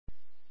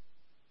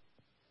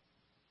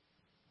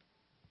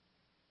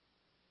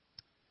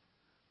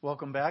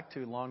Welcome back to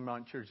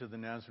Longmont Church of the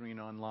Nazarene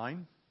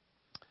Online.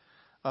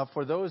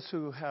 For those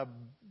who have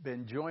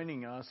been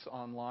joining us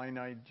online,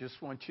 I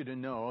just want you to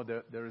know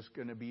that there's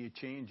going to be a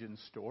change in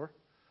store.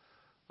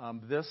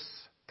 This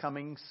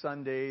coming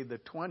Sunday, the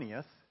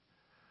 20th,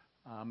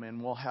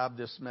 and we'll have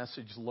this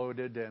message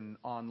loaded and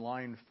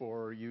online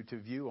for you to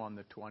view on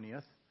the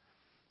 20th.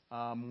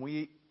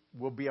 We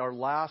will be our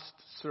last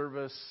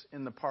service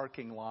in the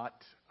parking lot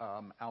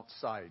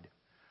outside.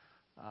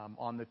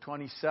 On the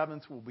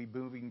 27th, we'll be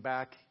moving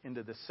back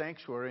into the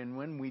sanctuary, and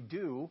when we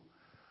do,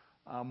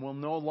 we'll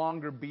no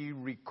longer be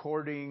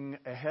recording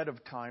ahead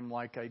of time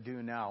like I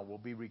do now. We'll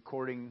be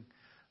recording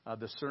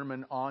the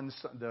sermon on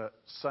the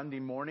Sunday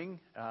morning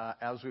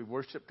as we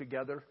worship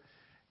together,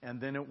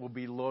 and then it will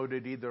be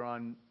loaded either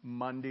on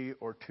Monday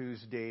or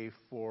Tuesday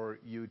for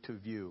you to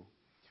view.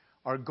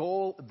 Our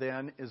goal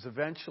then is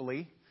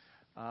eventually,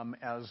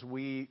 as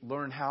we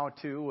learn how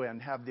to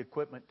and have the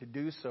equipment to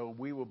do so,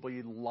 we will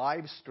be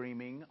live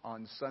streaming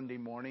on Sunday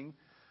morning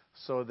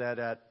so that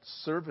at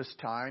service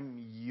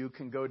time you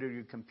can go to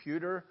your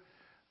computer,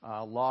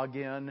 log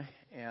in,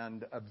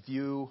 and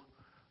view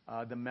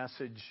the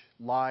message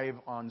live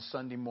on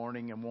Sunday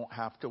morning and won't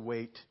have to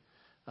wait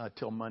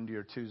till Monday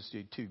or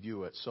Tuesday to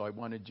view it. So I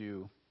wanted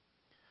you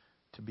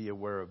to be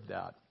aware of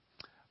that.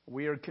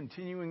 We are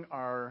continuing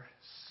our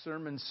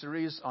sermon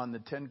series on the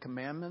Ten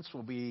Commandments.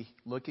 We'll be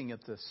looking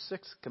at the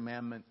sixth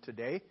commandment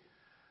today.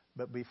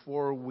 But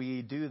before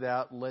we do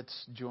that, let's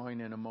join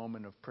in a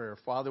moment of prayer.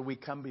 Father, we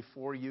come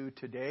before you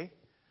today,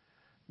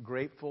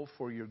 grateful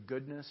for your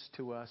goodness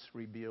to us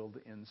revealed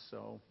in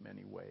so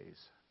many ways.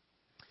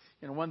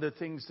 You know, one of the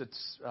things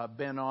that's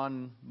been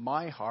on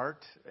my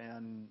heart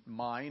and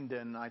mind,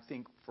 and I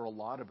think for a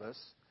lot of us,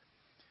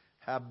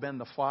 have been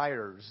the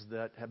fires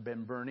that have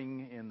been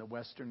burning in the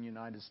western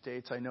United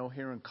States. I know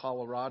here in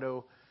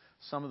Colorado,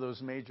 some of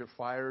those major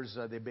fires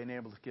they've been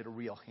able to get a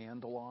real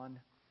handle on.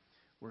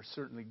 We're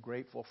certainly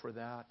grateful for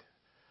that.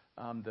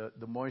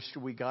 The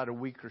moisture we got a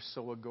week or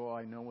so ago,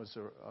 I know, was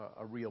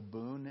a real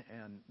boon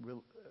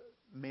and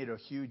made a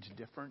huge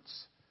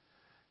difference.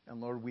 And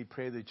Lord, we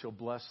pray that you'll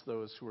bless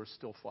those who are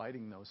still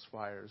fighting those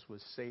fires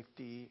with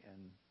safety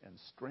and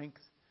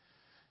strength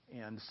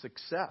and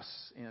success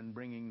in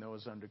bringing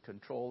those under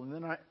control. And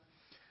then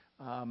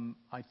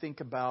I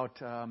think about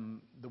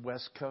the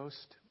West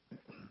Coast.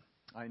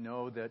 I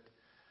know that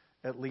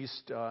at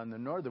least on the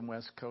northern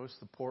West Coast,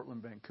 the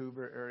Portland,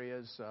 Vancouver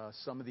areas,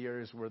 some of the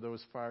areas where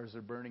those fires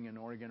are burning in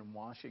Oregon and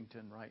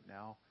Washington right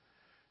now,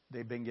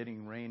 they've been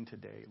getting rain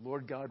today.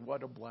 Lord God,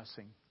 what a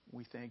blessing.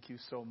 We thank you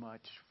so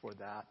much for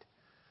that.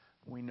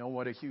 We know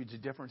what a huge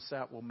difference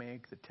that will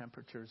make. The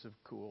temperatures have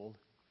cooled.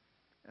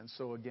 And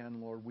so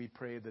again, Lord, we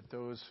pray that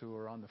those who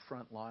are on the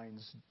front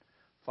lines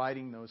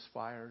fighting those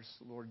fires,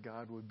 Lord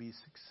God, would be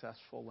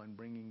successful in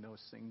bringing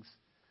those things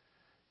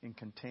in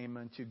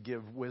containment. You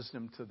give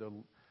wisdom to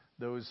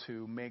those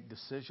who make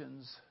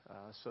decisions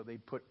so they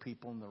put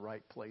people in the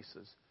right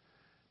places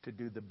to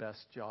do the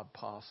best job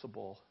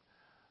possible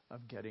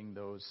of getting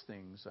those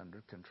things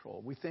under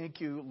control. We thank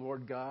you,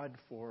 Lord God,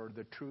 for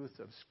the truth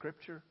of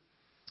Scripture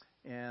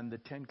and the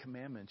Ten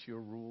Commandments,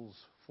 your rules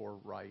for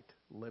right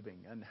living,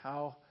 and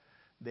how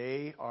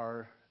they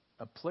are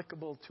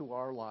applicable to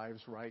our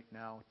lives right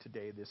now,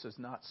 today. This is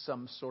not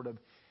some sort of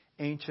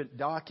ancient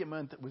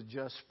document that was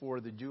just for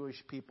the Jewish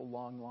people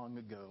long, long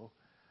ago.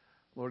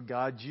 Lord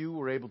God, you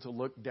were able to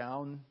look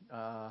down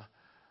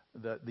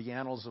the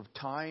annals of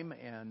time,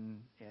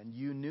 and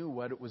you knew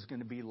what it was going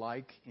to be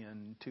like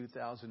in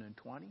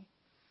 2020.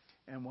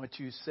 And what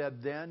you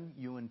said then,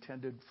 you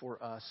intended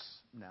for us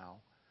now.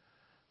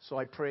 So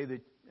I pray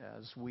that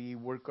as we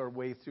work our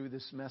way through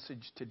this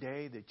message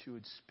today, that you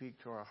would speak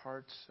to our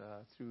hearts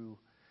through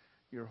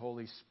your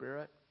Holy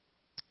Spirit.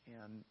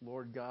 And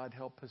Lord God,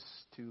 help us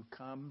to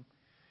come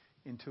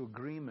into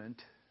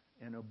agreement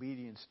and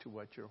obedience to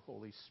what your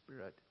Holy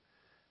Spirit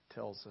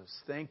tells us.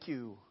 Thank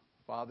you,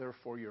 Father,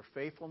 for your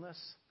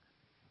faithfulness,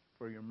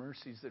 for your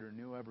mercies that are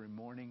new every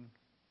morning,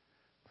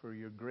 for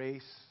your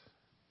grace,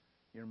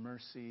 your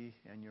mercy,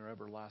 and your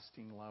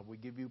everlasting love. We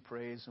give you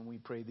praise, and we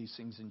pray these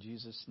things in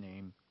Jesus'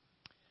 name.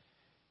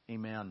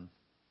 Amen.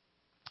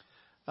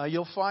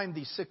 You'll find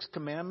the sixth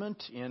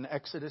commandment in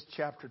Exodus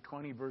chapter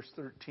 20, verse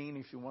 13,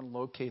 if you want to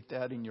locate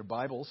that in your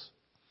Bibles.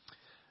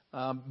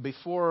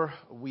 Before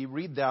we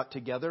read that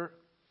together,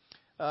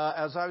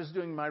 as I was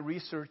doing my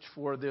research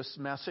for this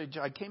message,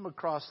 I came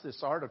across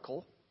this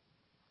article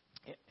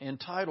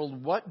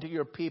entitled, "What Do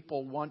Your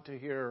People Want to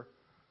Hear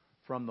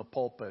from the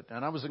Pulpit?"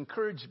 And I was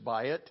encouraged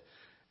by it,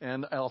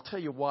 and I'll tell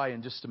you why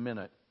in just a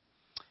minute.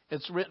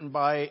 It's written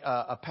by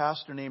a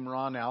pastor named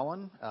Ron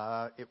Allen.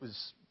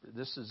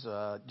 This is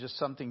just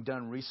something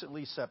done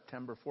recently,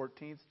 September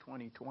 14th,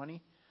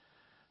 2020.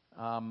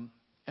 And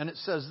it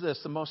says this: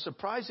 the most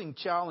surprising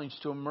challenge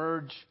to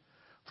emerge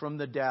from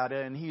the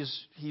data, and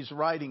he's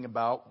writing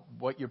about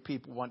what your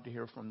people want to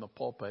hear from the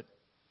pulpit.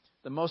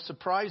 The most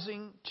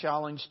surprising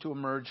challenge to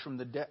emerge from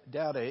the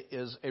data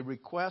is a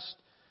request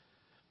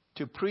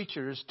to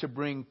preachers to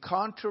bring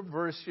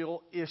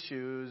controversial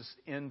issues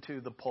into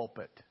the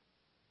pulpit.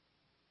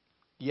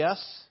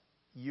 Yes,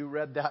 you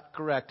read that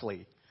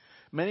correctly.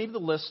 Many of the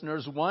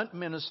listeners want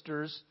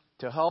ministers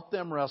to help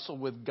them wrestle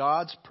with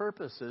God's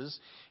purposes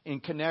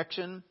in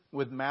connection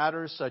with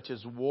matters such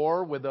as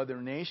war with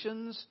other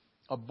nations,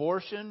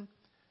 abortion,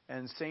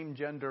 and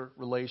same-gender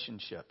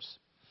relationships.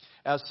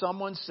 As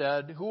someone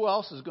said, who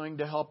else is going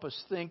to help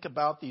us think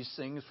about these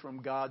things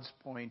from God's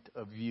point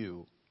of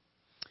view?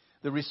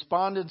 The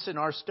respondents in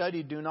our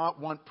study do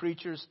not want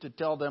preachers to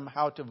tell them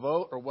how to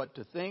vote or what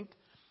to think,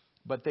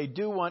 but they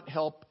do want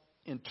help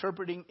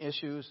interpreting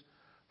issues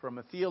from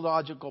a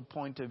theological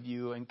point of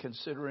view and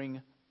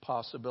considering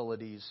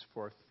possibilities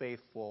for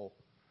faithful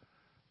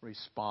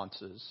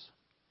responses.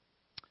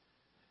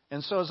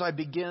 And so as I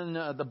begin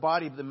the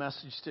body of the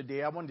message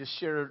today, I wanted to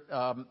share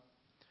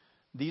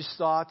these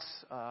thoughts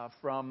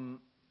from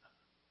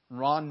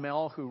Ron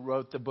Mell, who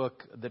wrote the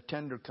book, The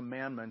Tender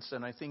Commandments,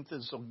 and I think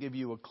this will give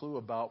you a clue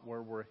about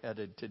where we're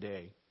headed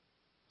today.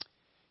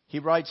 He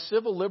writes,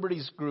 civil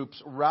liberties groups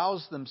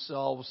rouse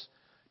themselves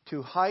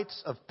to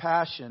heights of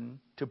passion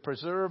to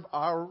preserve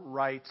our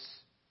rights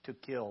to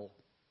kill.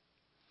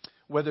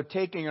 Whether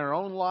taking our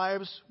own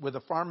lives with a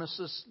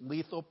pharmacist's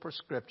lethal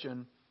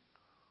prescription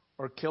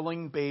or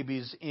killing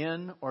babies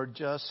in or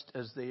just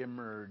as they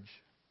emerge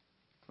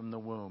from the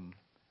womb.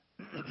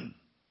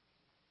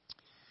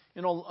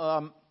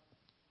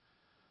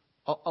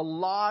 A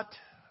lot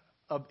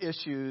of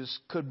issues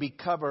could be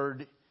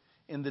covered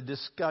in the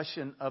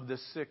discussion of the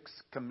sixth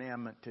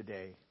commandment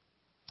today.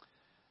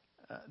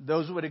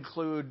 Those would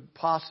include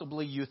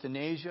possibly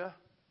euthanasia,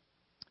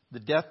 the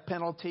death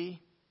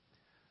penalty,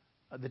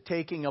 the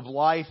taking of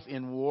life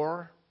in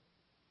war,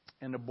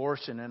 and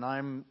abortion. And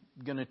I'm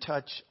going to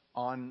touch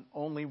on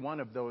only one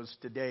of those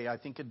today. I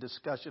think a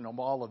discussion of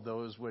all of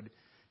those would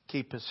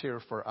keep us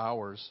here for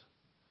hours.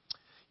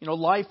 You know,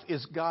 life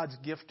is God's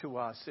gift to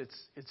us.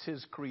 It's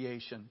His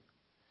creation.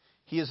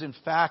 He is in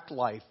fact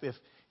life.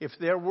 If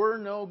there were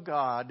no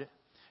God,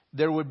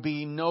 there would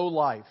be no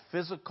life,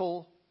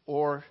 physical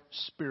or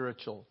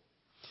spiritual.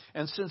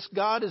 And since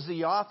God is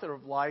the author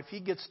of life, He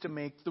gets to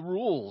make the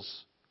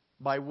rules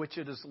by which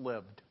it is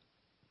lived.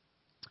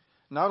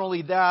 Not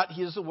only that,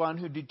 He is the one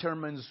who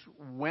determines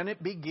when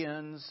it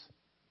begins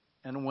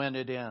and when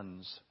it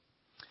ends.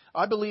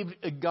 I believe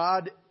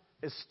God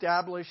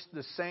established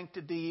the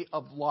sanctity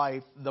of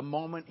life the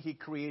moment He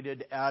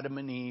created Adam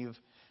and Eve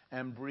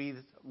and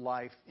breathed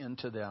life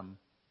into them.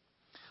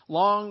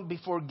 Long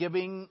before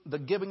the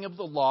giving of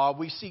the law,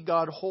 we see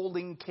God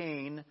holding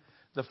Cain,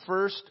 the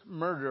first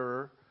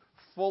murderer,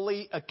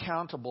 fully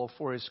accountable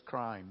for his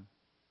crime.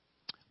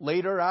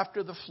 Later,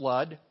 after the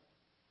flood,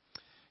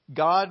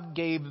 God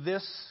gave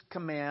this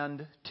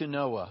command to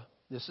Noah.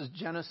 This is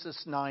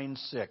Genesis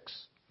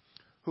 9:6.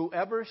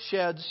 Whoever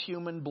sheds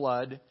human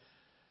blood,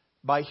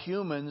 by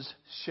humans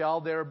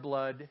shall their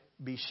blood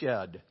be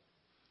shed.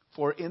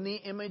 For in the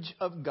image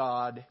of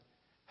God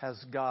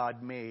has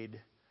God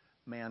made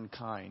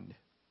mankind.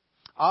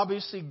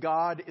 Obviously,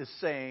 God is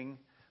saying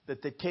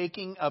that the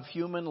taking of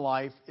human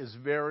life is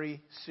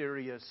very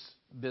serious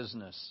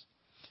business.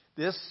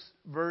 This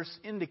verse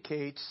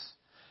indicates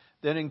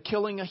that in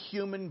killing a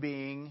human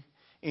being,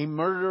 a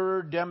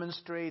murderer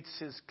demonstrates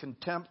his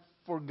contempt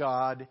for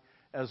God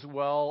as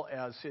well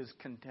as his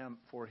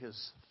contempt for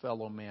his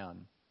fellow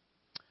man.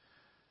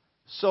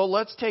 So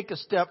let's take a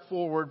step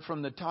forward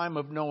from the time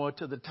of Noah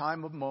to the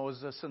time of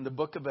Moses in the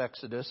book of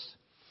Exodus,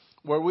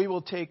 where we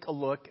will take a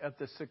look at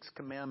the sixth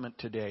commandment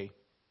today.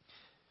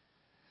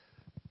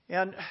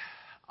 And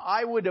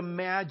I would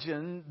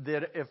imagine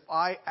that if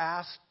I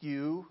asked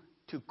you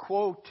to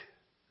quote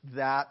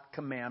that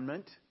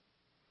commandment,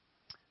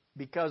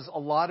 because a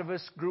lot of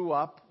us grew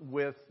up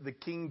with the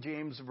King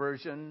James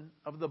Version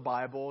of the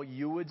Bible,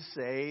 you would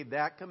say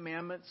that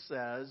commandment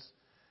says,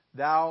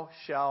 "Thou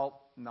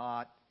shalt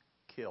not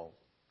kill."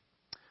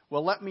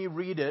 Well, let me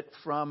read it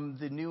from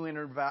the New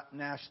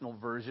International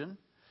Version.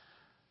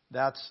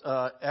 That's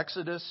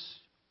Exodus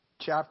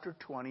chapter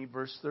 20,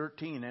 verse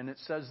 13. And it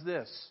says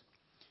this: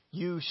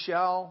 "You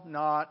shall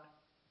not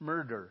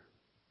murder."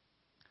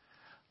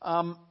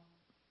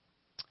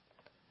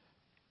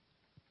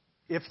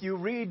 If you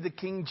read the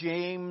King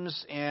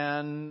James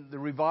and the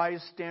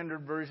Revised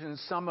Standard Version,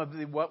 some of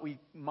the what we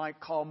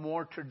might call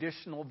more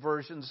traditional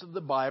versions of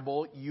the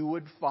Bible, you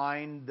would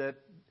find that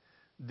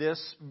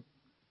this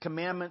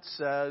commandment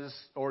says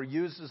or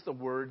uses the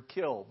word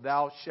kill.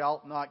 Thou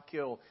shalt not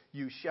kill.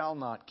 You shall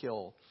not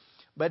kill.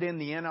 But in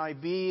the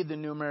NIV, the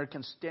New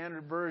American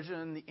Standard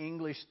Version, the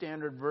English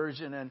Standard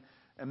Version, and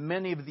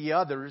many of the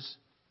others,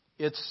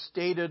 it's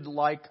stated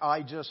like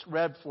I just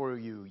read for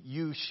you.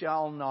 You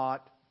shall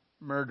not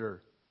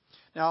murder.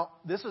 Now,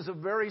 this is a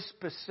very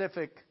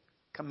specific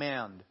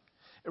command.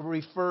 It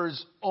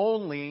refers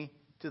only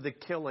to the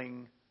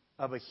killing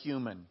of a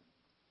human.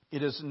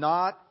 It is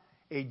not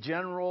a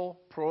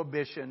general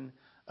prohibition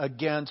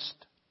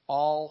against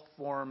all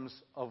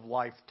forms of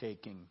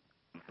life-taking.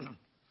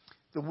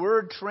 The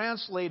word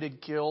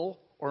translated kill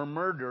or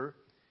murder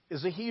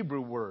is a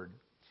Hebrew word,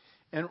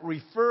 and it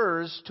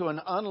refers to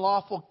an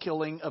unlawful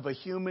killing of a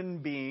human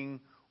being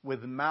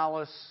with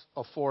malice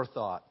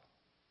aforethought.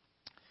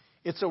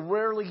 It's a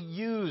rarely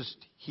used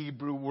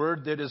Hebrew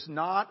word that is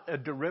not a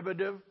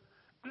derivative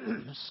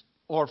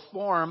or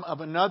form of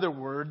another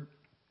word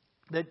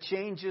that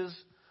changes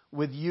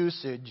with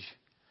usage,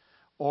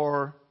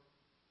 or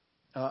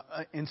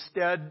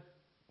instead,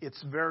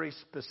 it's very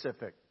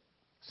specific.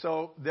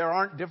 So there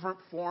aren't different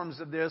forms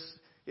of this.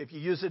 If you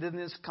use it in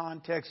this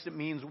context, it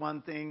means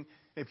one thing.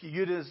 If you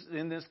use it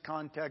in this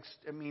context,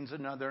 it means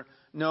another.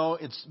 No,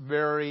 it's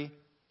very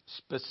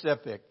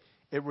specific.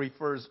 It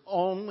refers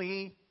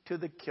only to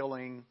the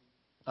killing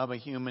of a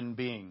human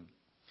being.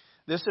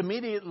 This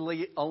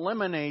immediately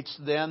eliminates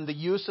then the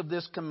use of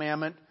this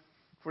commandment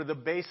for the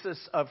basis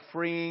of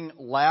freeing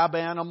lab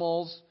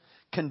animals,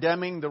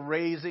 condemning the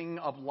raising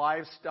of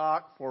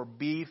livestock for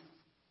beef,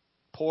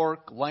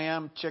 pork,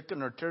 lamb,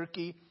 chicken, or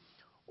turkey,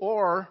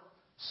 or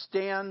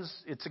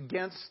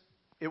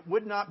it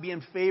would not be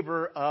in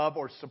favor of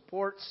or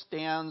support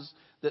stands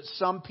that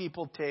some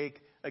people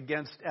take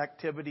against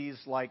activities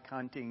like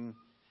hunting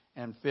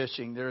and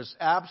fishing. There's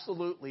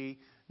absolutely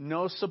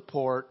no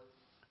support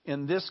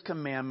in this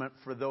commandment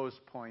for those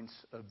points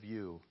of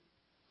view.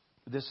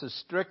 This is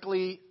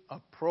strictly a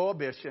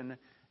prohibition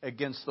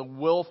against the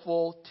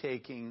willful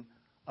taking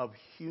of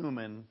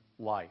human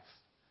life.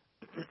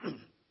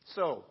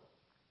 So,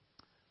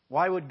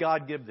 why would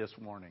God give this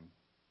warning?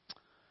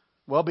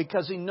 Well,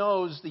 because He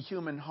knows the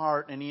human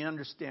heart and He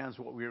understands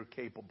what we are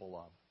capable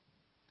of.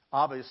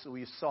 Obviously,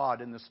 we saw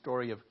it in the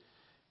story of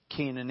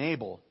Cain and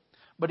Abel.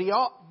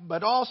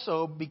 But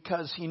also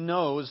because He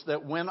knows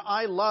that when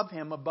I love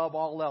Him above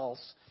all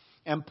else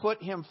and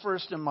put Him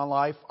first in my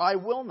life, I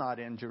will not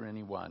injure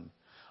anyone.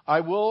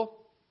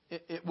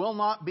 It will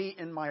not be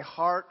in my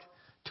heart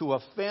to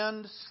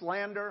offend,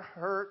 slander,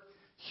 hurt,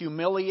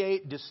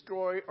 humiliate,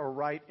 destroy, or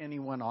write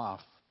anyone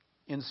off.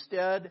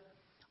 Instead,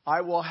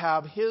 I will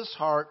have His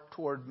heart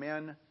toward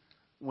men,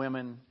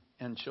 women,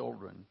 and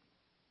children.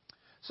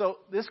 So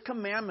this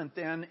commandment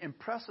then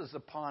impresses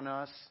upon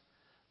us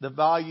the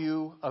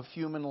value of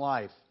human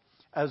life,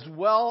 as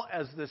well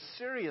as the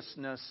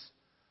seriousness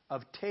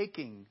of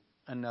taking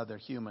another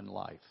human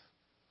life.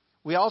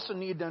 We also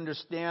need to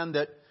understand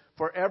that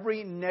for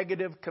every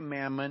negative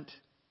commandment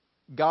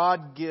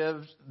God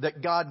gives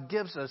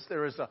us,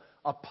 there is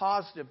a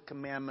positive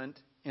commandment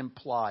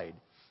implied.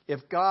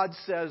 If God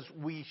says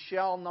we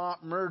shall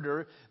not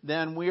murder,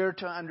 then we are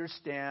to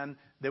understand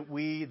that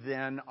we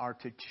then are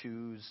to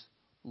choose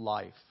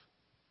life.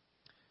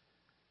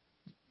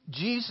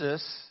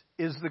 Jesus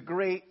is the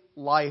great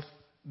life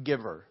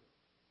giver.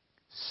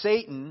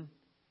 Satan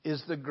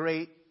is the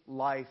great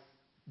life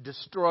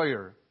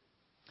destroyer.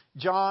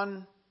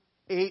 John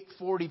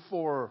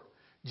 8:44.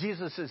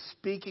 Jesus is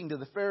speaking to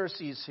the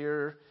Pharisees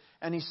here,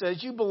 and He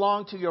says, "You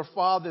belong to your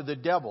father, the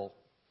devil,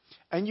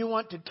 and you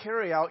want to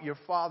carry out your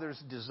father's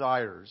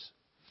desires.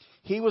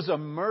 He was a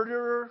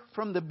murderer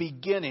from the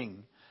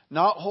beginning,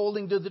 not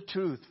holding to the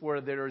truth where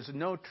there is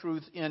no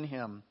truth in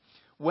him.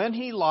 When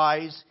he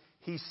lies,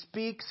 he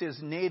speaks his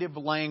native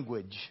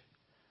language,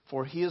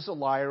 for he is a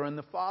liar and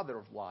the father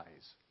of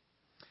lies."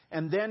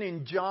 And then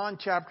in John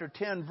chapter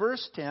 10,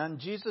 verse 10,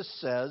 Jesus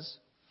says,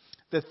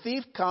 "The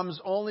thief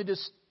comes only to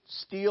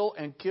steal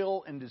and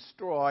kill and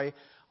destroy.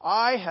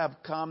 I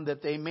have come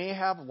that they may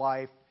have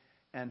life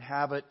and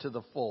have it to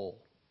the full."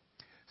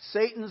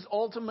 Satan's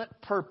ultimate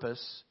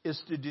purpose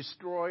is to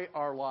destroy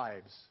our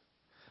lives.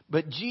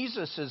 But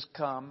Jesus has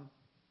come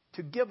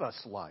to give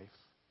us life.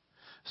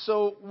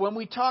 So when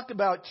we talk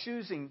about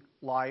choosing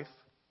life,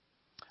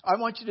 I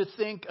want you to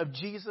think of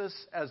Jesus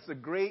as the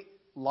great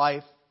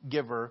life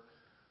giver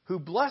who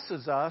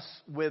blesses us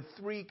with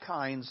three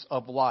kinds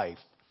of life.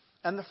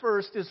 And the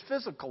first is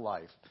physical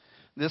life.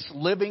 This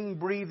living,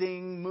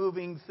 breathing,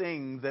 moving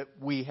thing that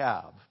we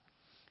have.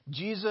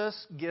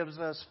 Jesus gives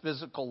us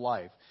physical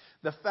life.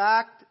 The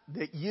fact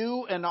that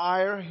you and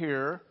I are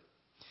here,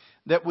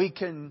 that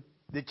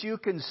you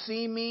can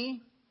see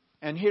me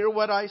and hear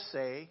what I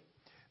say,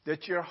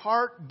 that your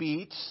heart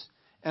beats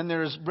and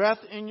there's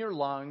breath in your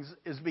lungs,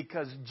 is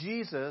because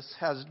Jesus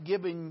has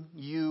given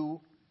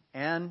you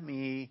and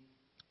me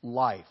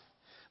life.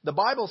 The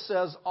Bible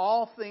says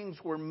all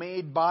things were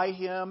made by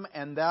Him,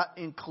 and that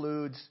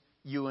includes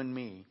you and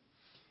me.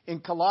 In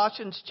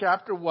Colossians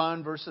chapter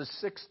 1, verses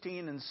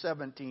 16 and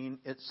 17,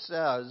 it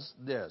says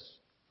this,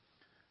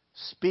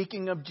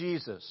 speaking of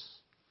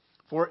Jesus,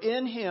 "For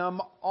in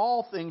Him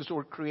all things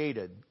were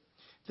created,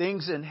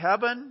 things in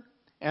heaven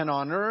and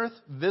on earth,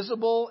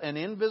 visible and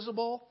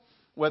invisible,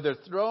 whether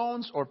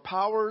thrones or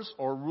powers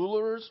or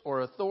rulers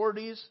or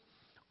authorities,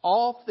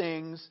 all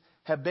things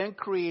have been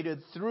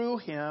created through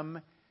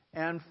Him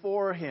and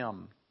for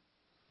Him.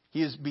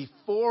 He is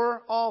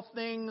before all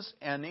things,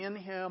 and in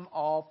Him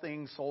all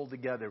things hold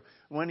together."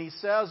 When He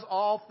says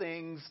all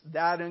things,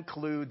 that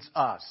includes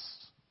us.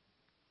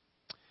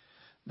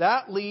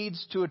 That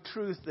leads to a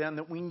truth then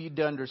that we need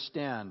to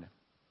understand.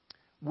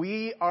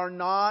 We are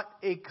not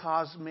a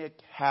cosmic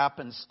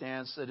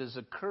happenstance that has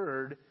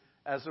occurred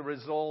as a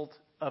result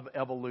of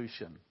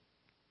evolution.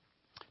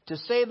 To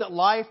say that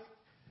life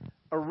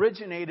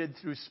originated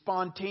through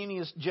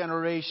spontaneous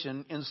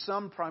generation in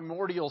some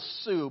primordial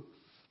soup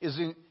is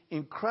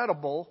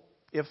incredible,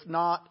 if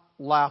not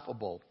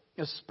laughable,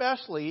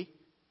 especially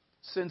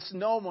since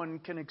no one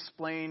can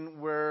explain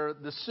where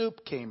the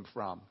soup came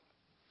from.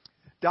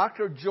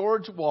 Dr.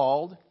 George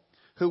Wald,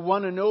 who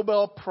won a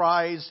Nobel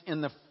Prize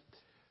in the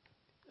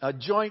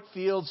joint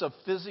fields of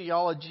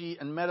physiology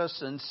and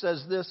medicine,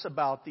 says this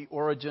about the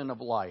origin of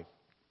life.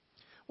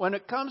 When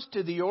it comes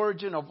to the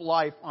origin of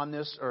life on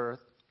this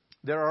earth,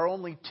 there are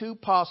only two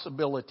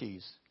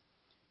possibilities: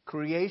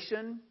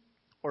 creation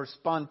or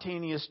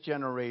spontaneous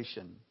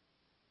generation.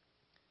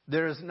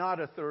 There is not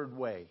a third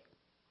way.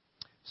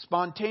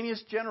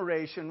 Spontaneous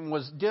generation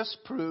was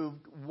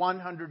disproved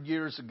 100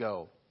 years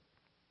ago.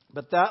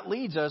 But that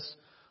leads us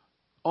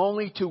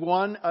only to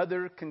one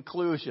other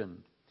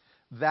conclusion: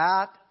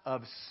 that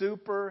of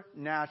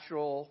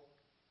supernatural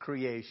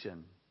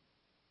creation.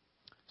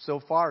 So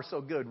far,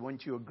 so good,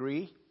 wouldn't you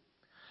agree?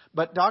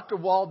 But Dr.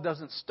 Wald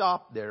doesn't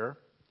stop there.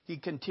 He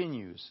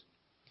continues.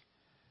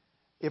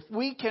 If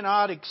we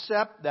cannot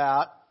accept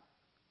that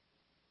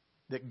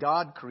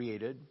God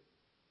created,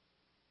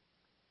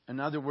 in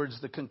other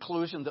words, the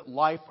conclusion that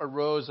life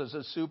arose as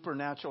a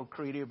supernatural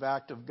creative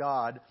act of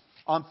God,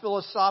 on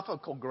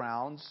philosophical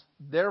grounds,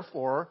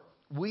 therefore,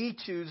 we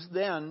choose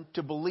then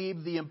to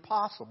believe the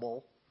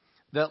impossible,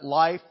 that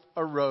life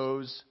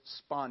arose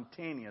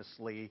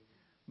spontaneously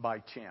by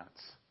chance.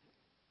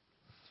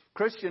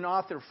 Christian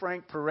author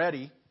Frank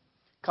Peretti,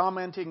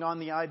 commenting on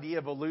the idea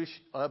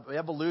of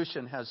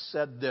evolution, has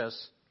said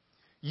this: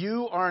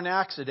 "You are an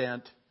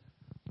accident,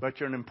 but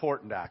you're an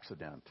important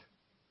accident."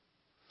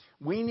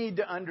 We need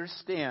to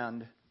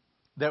understand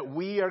that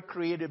we are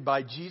created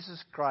by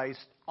Jesus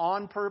Christ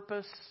on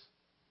purpose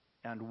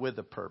and with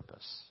a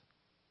purpose.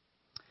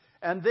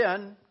 And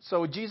then,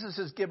 so Jesus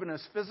has given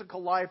us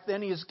physical life,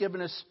 then He has given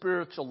us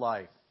spiritual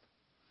life.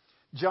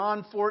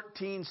 John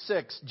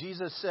 14:6,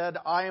 Jesus said,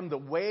 "I am the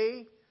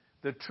way,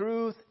 the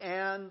truth,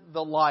 and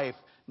the life.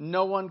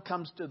 No one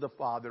comes to the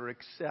Father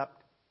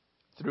except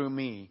through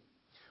me."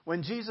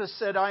 When Jesus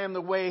said, "I am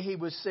the way," He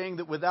was saying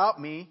that without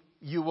me,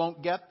 you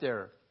won't get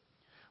there.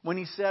 When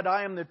He said,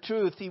 "I am the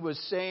truth," He was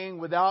saying,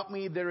 without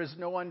me, there is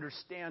no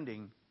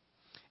understanding.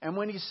 And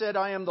when He said,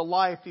 "I am the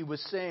life," He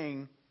was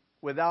saying,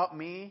 without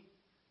me,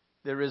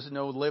 there is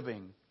no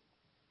living.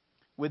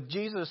 With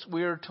Jesus,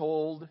 we are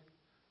told,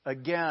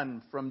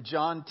 again from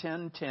John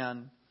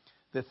 10:10,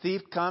 "The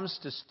thief comes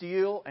to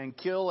steal and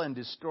kill and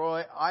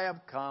destroy. I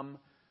have come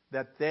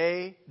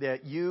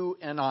that you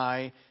and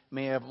I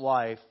may have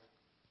life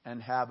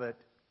and have it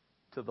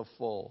to the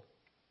full."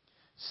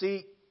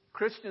 See,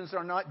 Christians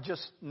are not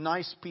just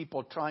nice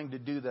people trying to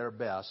do their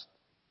best.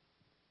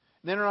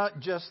 They're not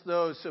just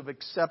those who have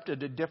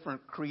accepted a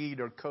different creed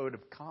or code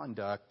of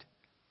conduct.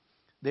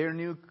 They're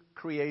new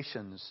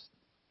creations,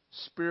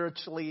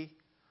 spiritually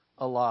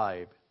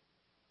alive.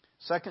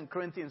 2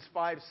 Corinthians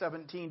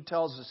 5:17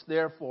 tells us,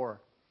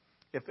 "Therefore,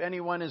 if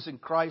anyone is in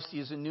Christ, he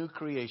is a new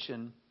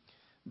creation.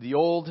 The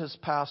old has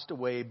passed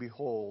away.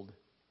 Behold,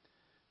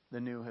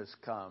 the new has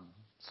come."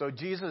 So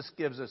Jesus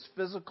gives us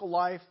physical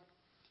life,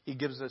 He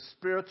gives us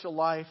spiritual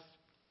life,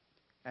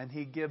 and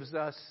He gives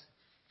us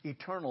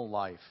eternal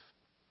life.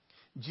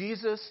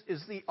 Jesus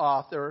is the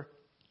author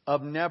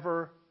of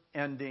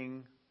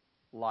never-ending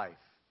life.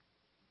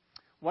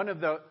 One of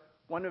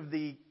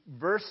the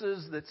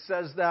verses that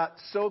says that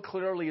so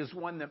clearly is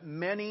one that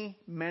many,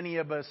 many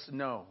of us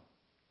know.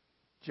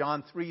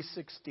 John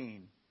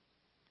 3:16.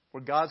 "For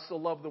God so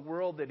loved the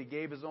world that He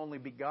gave His only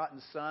begotten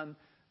Son,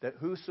 that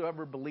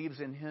whosoever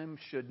believes in Him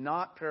should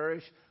not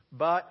perish,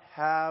 but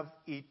have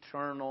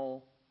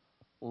eternal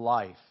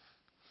life."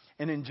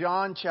 And in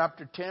John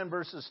chapter 10,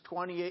 verses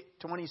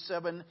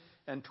 27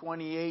 and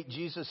 28,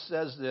 Jesus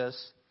says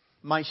this: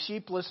 "My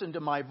sheep listen to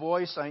my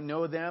voice. I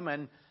know them,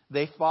 and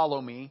they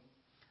follow me.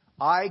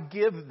 I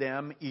give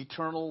them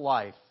eternal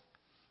life,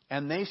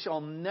 and they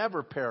shall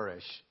never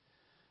perish.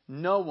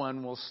 No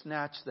one will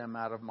snatch them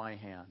out of my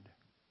hand."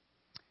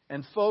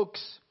 And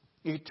folks,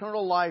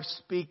 eternal life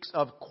speaks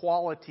of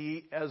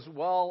quality as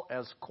well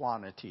as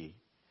quantity.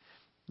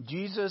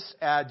 Jesus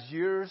adds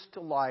years to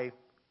life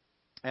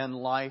and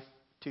life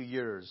to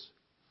years.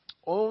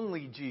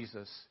 Only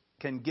Jesus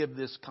can give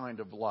this kind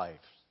of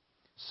life.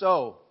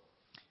 So,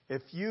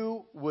 if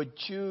you would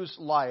choose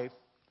life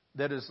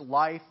that is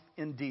life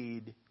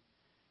indeed,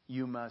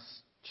 you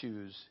must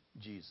choose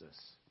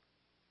Jesus.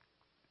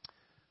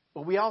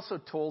 But we also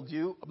told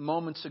you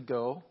moments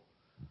ago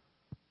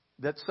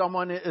that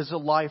someone is a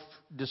life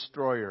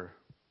destroyer.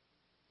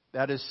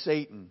 That is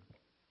Satan.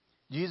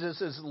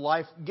 Jesus is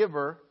life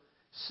giver.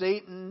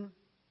 Satan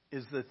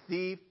is the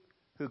thief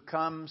who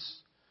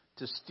comes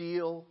to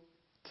steal,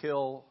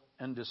 kill,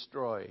 and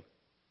destroy.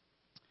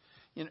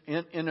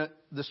 In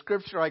the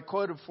scripture I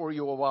quoted for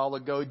you a while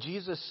ago,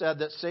 Jesus said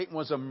that Satan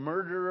was a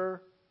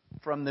murderer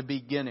from the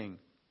beginning.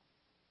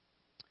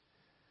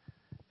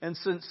 And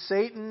since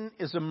Satan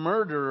is a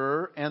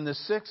murderer and the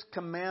sixth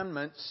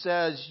commandment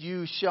says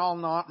you shall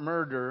not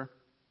murder,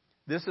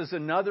 this is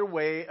another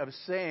way of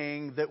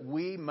saying that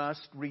we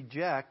must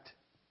reject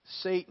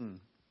Satan.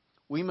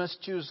 We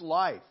must choose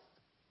life.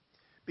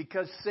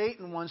 Because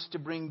Satan wants to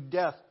bring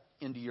death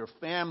into your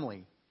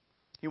family.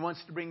 He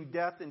wants to bring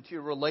death into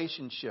your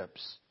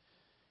relationships.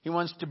 He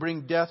wants to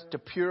bring death to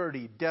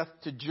purity, death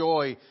to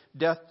joy,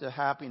 death to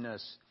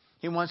happiness.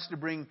 He wants to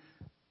bring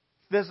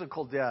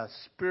physical death,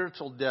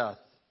 spiritual death,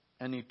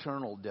 and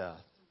eternal death.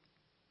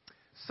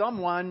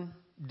 Someone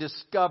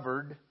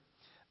discovered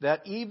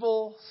that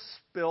evil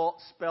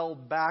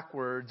spelled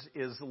backwards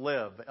is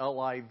live,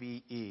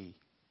 L-I-V-E.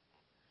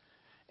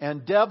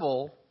 And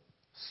devil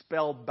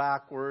spelled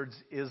backwards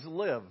is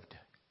lived.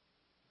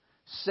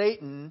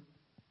 Satan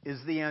is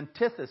the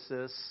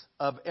antithesis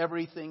of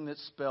everything that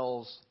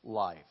spells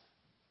life.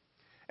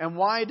 And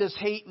why does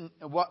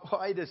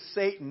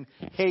Satan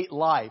hate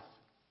life?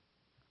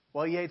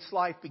 Well, he hates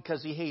life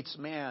because he hates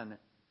man.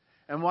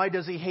 And why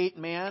does he hate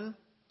man?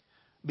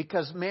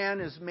 Because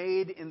man is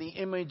made in the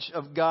image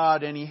of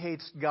God and he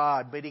hates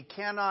God. But he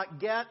cannot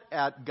get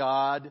at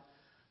God,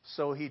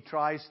 so he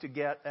tries to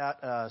get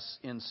at us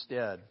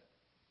instead.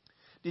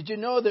 Did you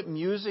know that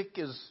music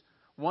is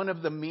one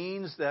of the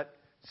means that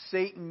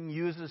Satan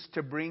uses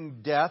to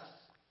bring death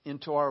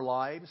into our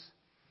lives?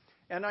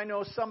 And I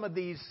know some of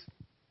these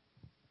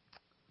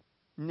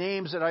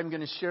names that I'm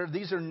going to share,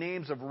 these are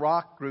names of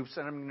rock groups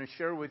that I'm going to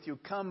share with you,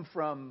 come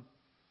from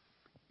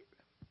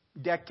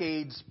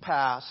decades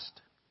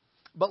past.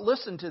 But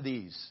listen to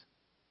these.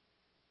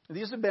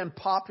 These have been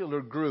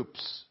popular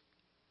groups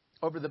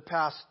over the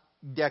past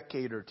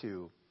decade or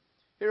two.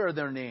 Here are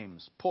their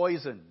names: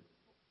 Poison,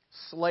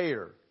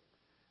 Slayer,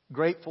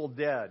 Grateful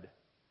Dead,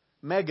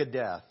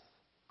 Megadeth,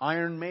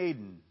 Iron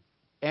Maiden,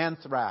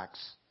 Anthrax,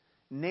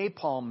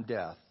 Napalm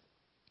Death,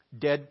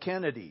 Dead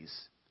Kennedys,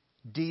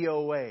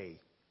 DOA,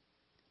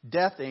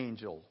 Death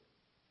Angel,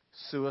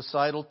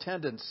 Suicidal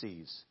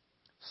Tendencies,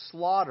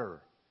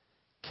 Slaughter,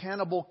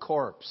 Cannibal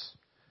Corpse,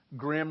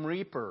 Grim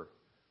Reaper,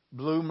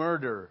 Blue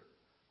Murder,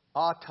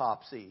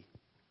 Autopsy,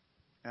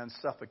 and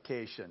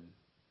Suffocation.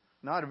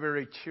 Not a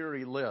very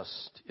cheery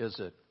list, is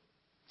it?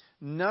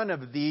 None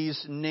of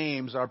these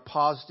names are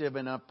positive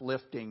and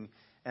uplifting,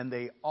 and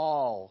they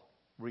all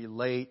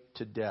relate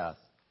to death.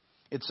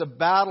 It's a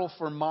battle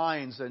for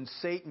minds, and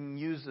Satan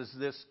uses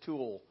this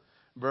tool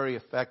very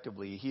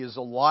effectively. He is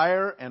a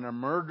liar and a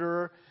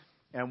murderer,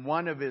 and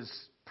one of his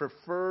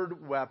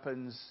preferred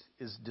weapons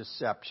is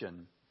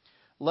deception.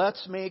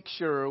 Let's make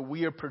sure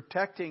we are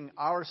protecting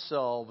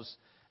ourselves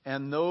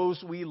and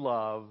those we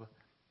love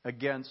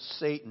against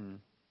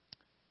Satan,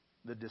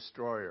 the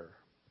destroyer.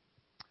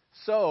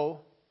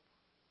 So,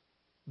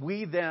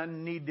 we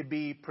then need to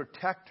be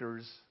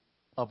protectors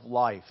of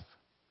life.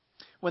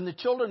 When the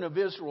children of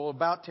Israel were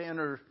about to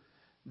enter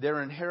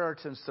their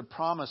inheritance, the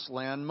promised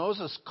land,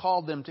 Moses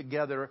called them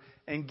together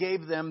and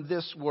gave them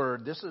this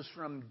word. This is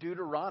from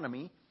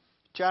Deuteronomy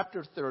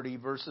chapter 30,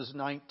 verses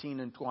 19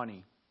 and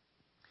 20.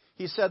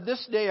 He said,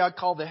 "This day I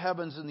call the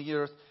heavens and the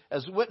earth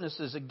as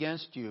witnesses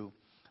against you,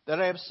 that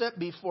I have set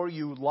before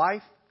you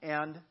life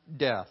and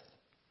death,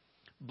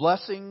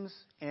 blessings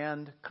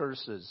and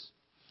curses.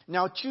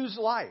 Now choose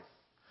life,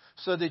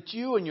 so that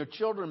you and your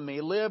children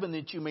may live, and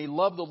that you may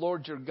love the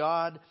Lord your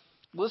God,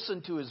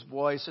 listen to His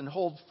voice, and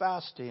hold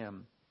fast to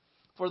Him.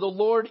 For the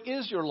Lord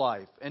is your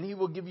life, and He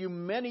will give you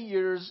many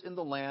years in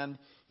the land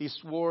He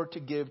swore to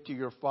give to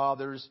your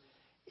fathers,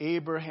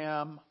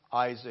 Abraham,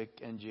 Isaac,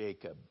 and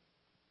Jacob."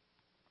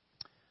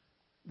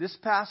 This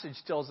passage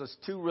tells us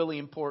two really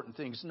important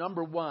things.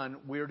 Number one,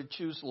 we are to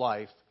choose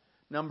life.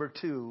 Number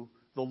two,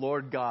 the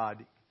Lord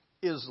God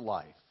is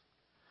life.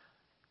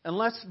 And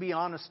let's be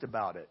honest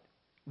about it.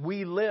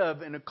 We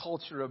live in a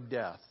culture of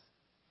death.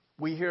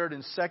 We hear it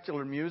in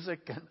secular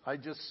music, and I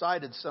just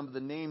cited some of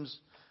the names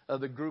of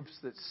the groups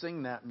that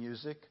sing that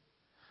music.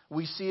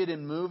 We see it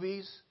in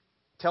movies,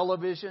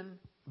 television,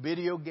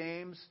 video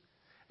games,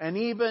 and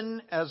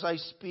even as I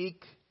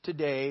speak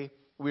today,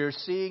 we are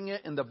seeing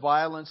it in the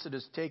violence that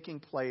is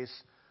taking place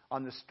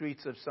on the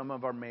streets of some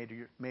of our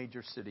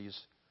major cities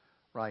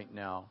right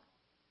now.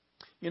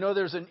 You know,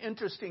 there's an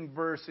interesting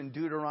verse in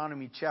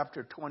Deuteronomy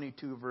chapter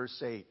 22, verse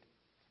 8.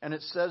 And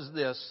it says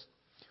this: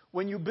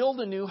 "When you build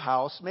a new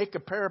house, make a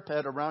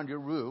parapet around your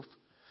roof,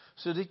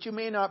 so that you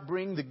may not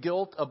bring the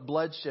guilt of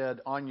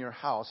bloodshed on your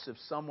house if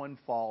someone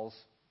falls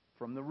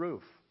from the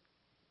roof."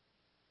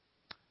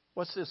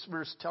 What's this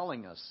verse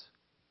telling us?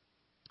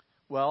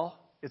 Well,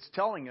 it's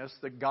telling us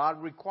that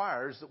God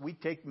requires that we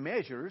take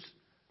measures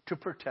to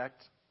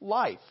protect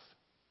life.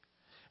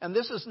 And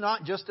this is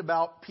not just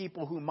about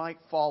people who might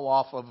fall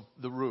off of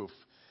the roof.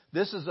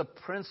 This is a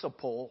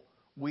principle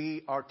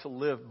we are to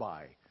live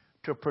by,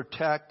 to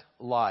protect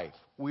life.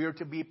 We are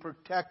to be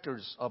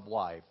protectors of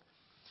life.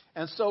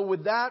 And so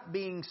with that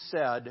being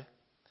said,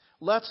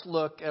 let's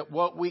look at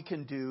what we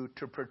can do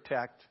to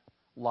protect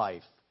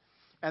life.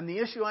 And the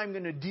issue I'm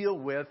going to deal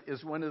with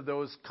is one of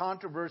those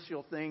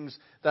controversial things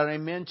that I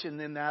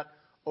mentioned in that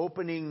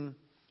opening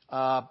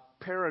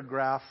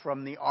paragraph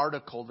from the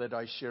article that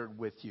I shared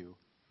with you.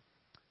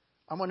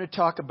 I want to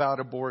talk about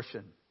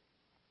abortion.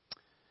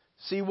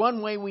 See,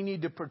 one way we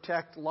need to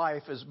protect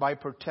life is by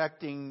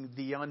protecting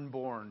the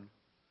unborn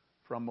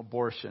from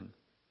abortion.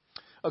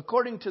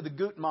 According to the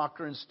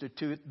Guttmacher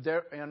Institute,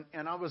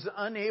 and I was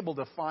unable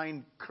to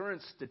find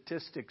current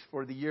statistics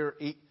for the year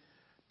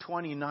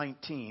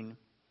 2019,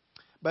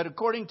 but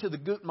according to the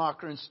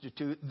Guttmacher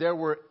Institute, there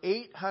were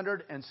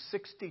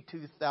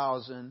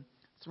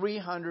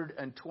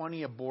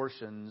 862,320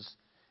 abortions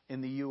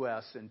in the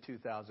U.S. in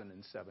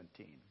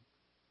 2017.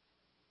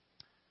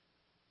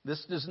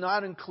 This does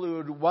not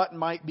include what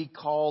might be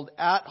called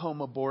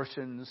at-home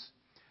abortions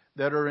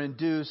that are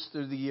induced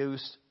through the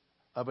use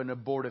of an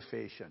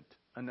abortifacient.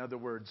 In other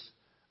words,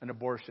 an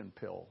abortion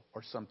pill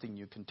or something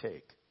you can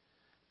take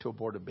to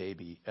abort a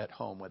baby at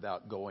home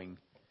without going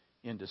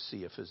in to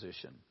see a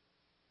physician.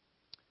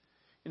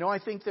 You know, I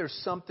think there's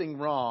something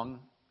wrong,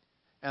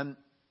 and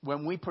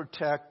when we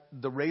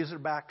protect the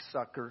razorback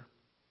sucker,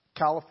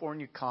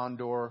 California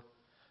condor,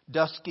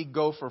 dusky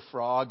gopher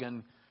frog,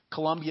 and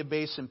Columbia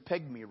Basin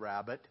pygmy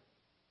rabbit,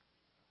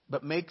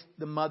 but make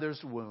the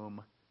mother's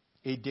womb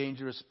a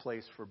dangerous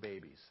place for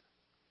babies.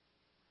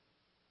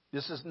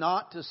 This is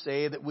not to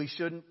say that we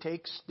shouldn't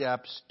take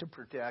steps to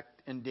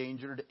protect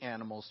endangered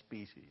animal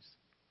species.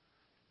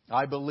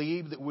 I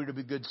believe that we're to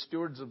be good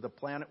stewards of the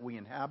planet we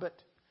inhabit,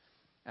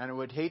 and I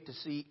would hate to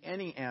see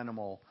any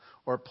animal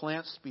or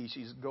plant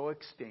species go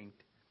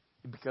extinct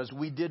because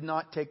we did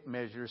not take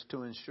measures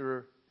to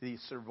ensure the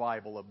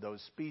survival of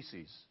those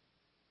species.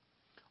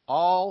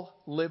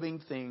 All living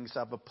things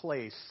have a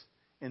place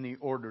in the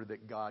order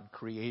that God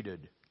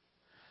created.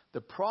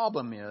 The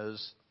problem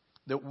is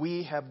that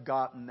we have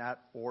gotten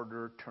that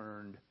order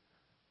turned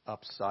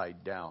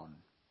upside down.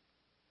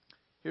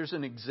 Here's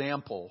an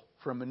example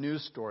from a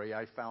news story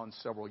I found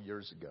several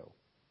years ago.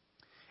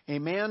 A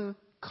man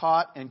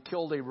caught and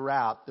killed a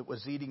rat that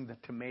was eating the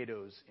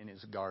tomatoes in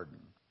his garden.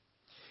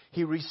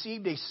 He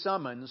received a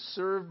summons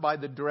served by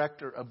the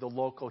director of the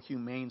local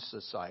humane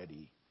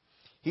society.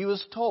 He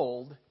was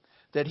told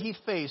that he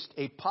faced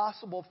a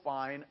possible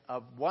fine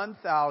of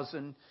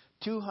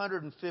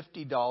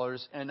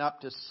 $1,250 and up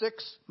to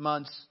 6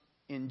 months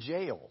in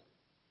jail.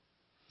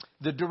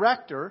 The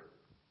director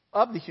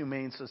of the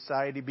Humane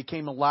Society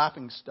became a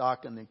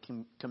laughingstock in the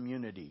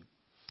community.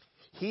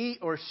 He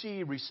or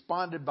she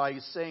responded by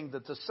saying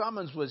that the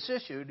summons was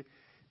issued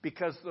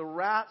because the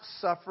rat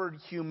suffered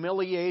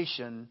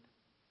humiliation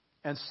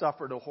and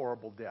suffered a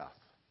horrible death.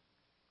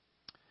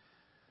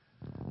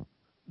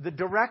 The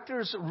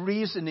director's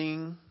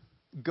reasoning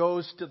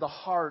goes to the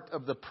heart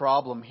of the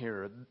problem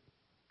here.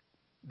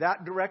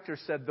 That director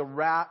said the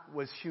rat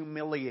was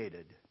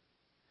humiliated.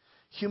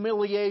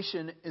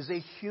 Humiliation is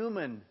a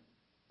human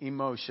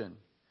emotion.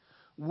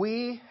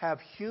 We have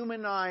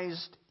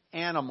humanized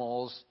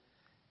animals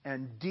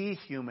and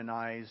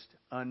dehumanized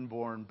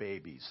unborn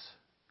babies.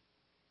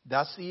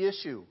 That's the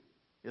issue,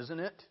 isn't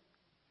it?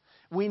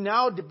 We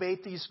now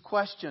debate these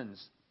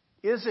questions.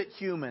 Is it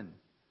human?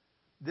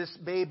 This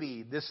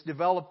baby, this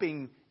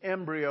developing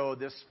embryo,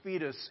 this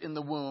fetus in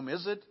the womb,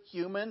 is it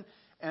human?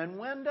 And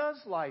when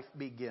does life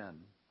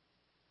begin?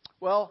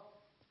 Well,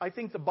 I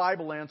think the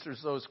Bible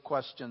answers those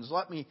questions.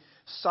 Let me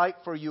cite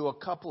for you a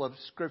couple of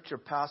scripture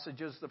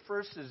passages. The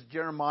first is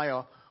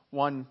Jeremiah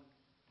 1,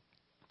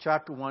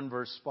 chapter 1,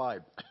 verse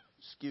 5.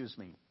 Excuse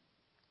me.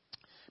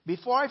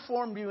 Before I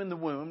formed you in the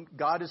womb,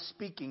 God is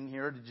speaking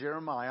here to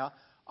Jeremiah,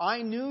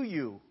 I knew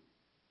you.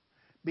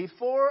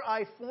 Before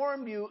I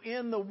formed you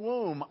in the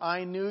womb,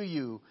 I knew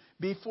you.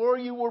 Before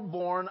you were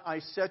born, I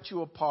set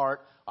you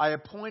apart. I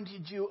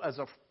appointed you as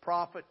a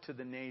prophet to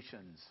the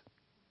nations.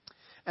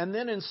 And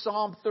then in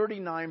Psalm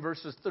 39,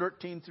 verses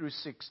 13 through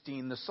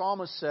 16, the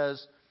psalmist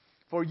says,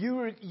 For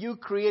you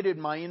created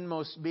my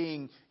inmost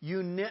being.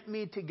 You knit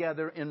me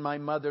together in my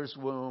mother's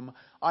womb.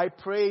 I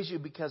praise you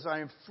because I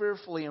am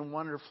fearfully and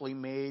wonderfully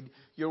made.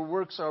 Your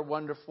works are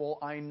wonderful.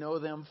 I know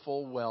them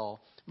full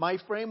well. My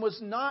frame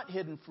was not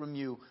hidden from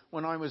you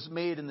when I was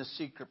made in the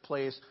secret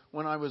place,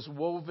 when I was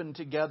woven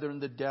together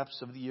in the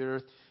depths of the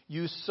earth.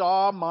 You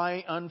saw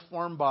my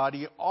unformed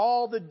body.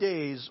 All the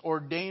days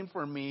ordained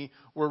for me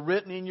were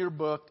written in your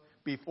book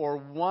before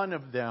one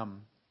of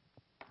them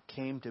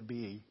came to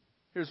be.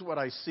 Here's what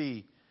I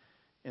see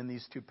in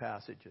these two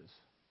passages.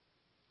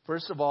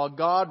 First of all,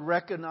 God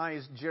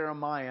recognized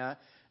Jeremiah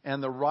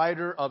and the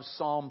writer of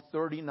Psalm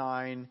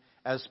 39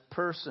 as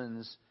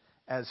persons,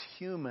 as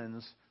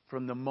humans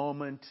from the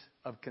moment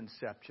of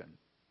conception.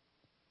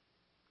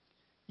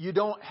 You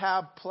don't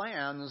have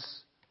plans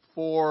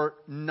for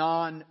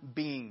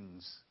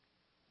non-beings.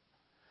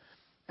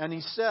 And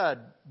he said,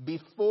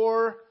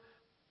 before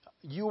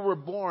you were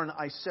born,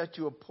 I set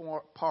you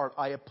apart.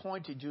 I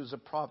appointed you as a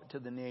prophet to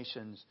the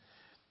nations.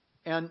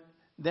 And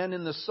then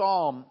in the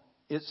psalm,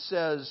 it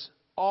says,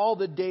 all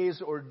the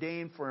days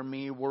ordained for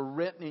me were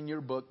written in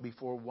your book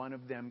before one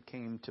of them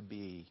came to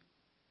be.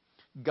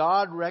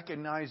 God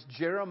recognized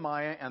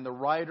Jeremiah and the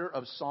writer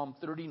of Psalm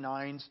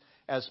 39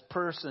 as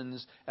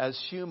persons, as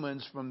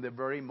humans from the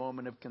very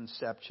moment of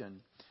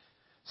conception.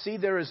 See,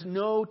 there is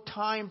no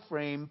time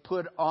frame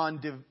put on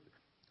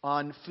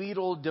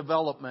fetal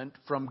development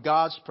from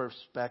God's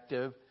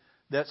perspective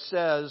that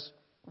says,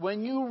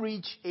 when you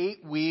reach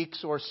 8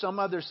 weeks or some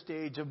other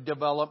stage of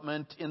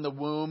development in the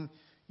womb,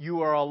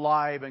 you are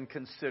alive and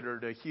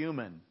considered a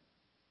human.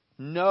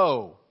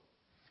 No.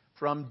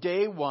 From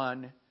day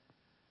one,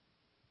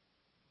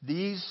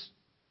 these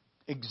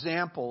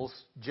examples,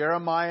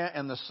 Jeremiah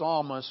and the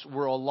psalmists,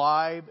 were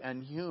alive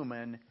and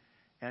human,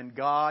 and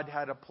God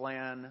had a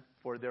plan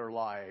for their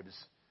lives.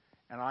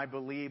 And I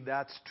believe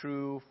that's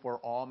true for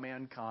all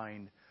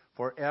mankind,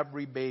 for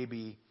every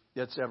baby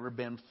that's ever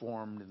been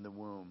formed in the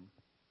womb.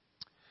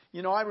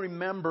 You know, I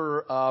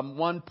remember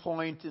one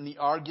point in the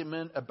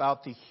argument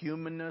about the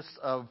humanness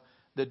of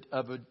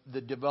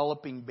the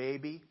developing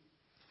baby.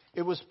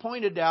 It was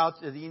pointed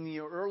out that in the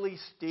early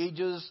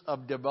stages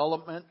of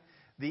development,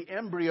 the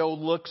embryo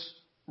looks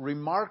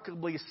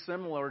remarkably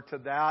similar to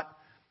that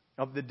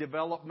of the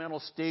developmental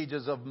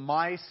stages of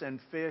mice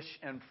and fish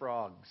and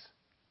frogs.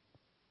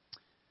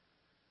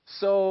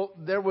 So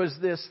there was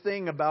this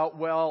thing about,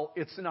 well,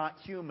 it's not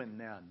human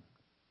then.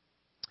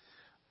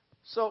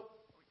 So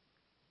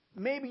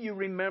maybe you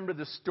remember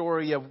the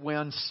story of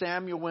when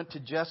Samuel went to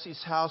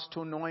Jesse's house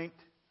to anoint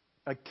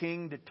a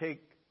king to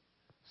take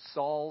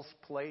Saul's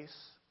place.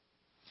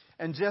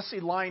 And Jesse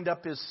lined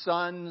up his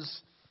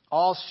sons,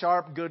 all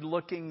sharp,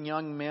 good-looking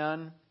young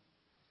men.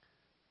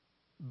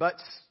 But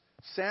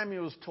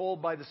Samuel was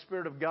told by the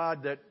Spirit of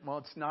God that, well,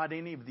 it's not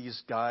any of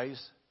these guys.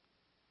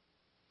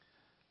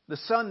 The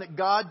son that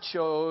God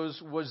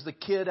chose was the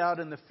kid out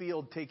in the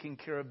field taking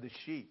care of the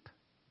sheep.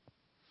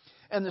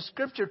 And the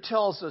Scripture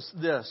tells us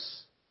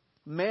this: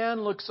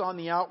 man looks on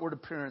the outward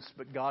appearance,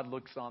 but God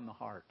looks on the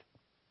heart.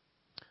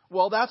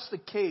 Well, that's the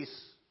case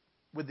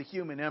with the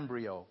human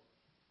embryo.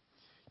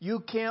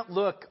 You can't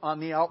look on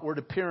the outward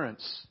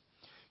appearance.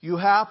 You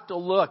have to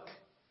look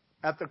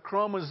at the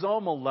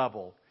chromosomal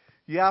level.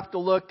 You have to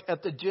look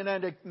at the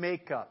genetic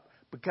makeup.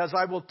 Because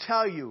I will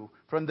tell you,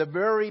 from the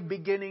very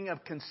beginning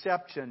of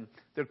conception,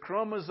 the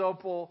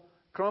chromosomal,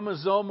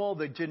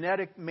 the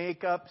genetic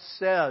makeup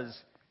says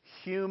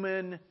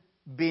human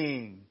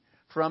being.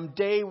 From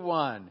day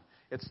one.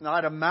 It's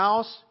not a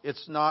mouse.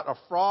 It's not a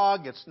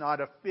frog. It's not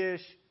a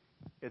fish.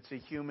 It's a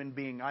human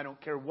being. I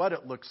don't care what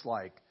it looks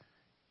like.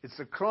 It's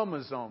the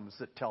chromosomes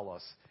that tell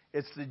us.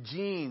 It's the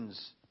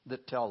genes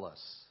that tell us.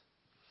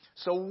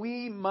 So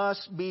we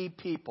must be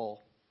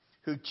people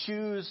who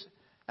choose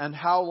and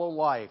hallow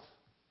life.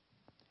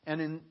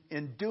 And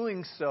in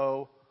doing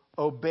so,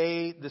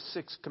 obey the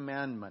sixth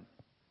commandment.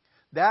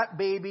 That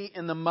baby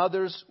in the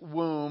mother's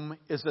womb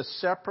is a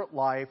separate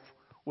life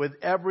with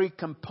every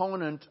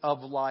component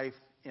of life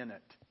in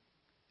it.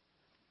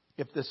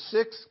 If the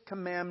sixth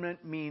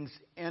commandment means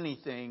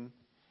anything,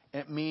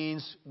 it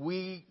means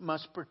we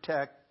must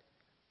protect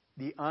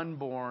the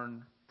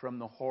unborn from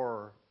the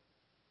horror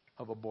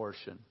of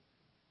abortion.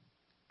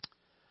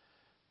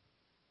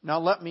 Now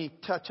let me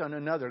touch on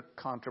another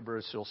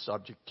controversial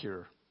subject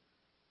here.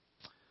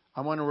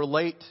 I want to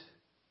relate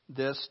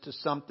this to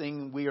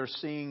something we are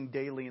seeing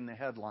daily in the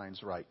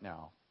headlines right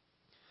now.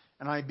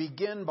 And I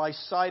begin by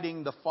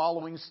citing the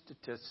following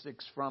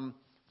statistics from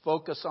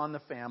Focus on the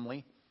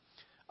Family.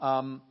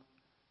 An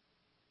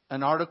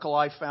article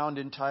I found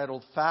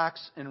entitled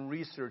Facts and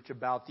Research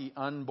About the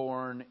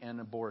Unborn and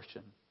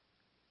Abortion.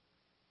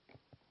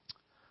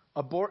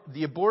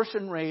 The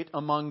abortion rate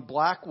among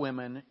black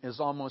women is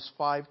almost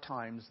 5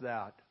 times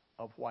that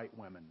of white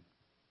women.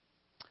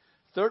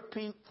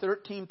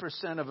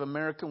 13% of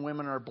American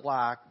women are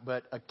black,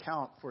 but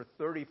account for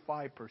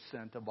 35%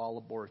 of all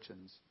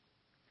abortions.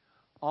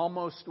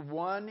 Almost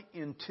 1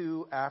 in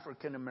 2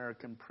 African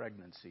American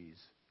pregnancies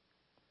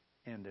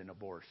end in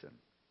abortion.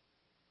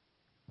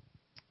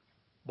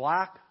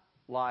 Black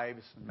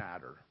lives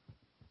matter.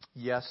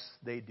 Yes,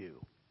 they do.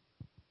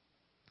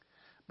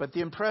 But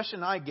the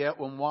impression I get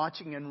when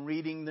watching and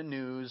reading the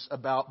news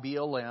about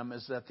BLM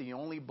is that the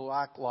only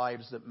black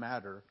lives that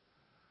matter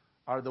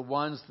are the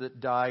ones that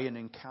die in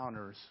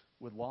encounters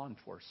with law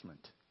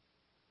enforcement.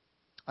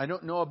 I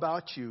don't know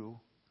about you,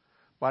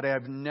 but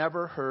I've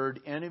never heard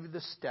any of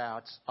the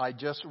stats I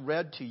just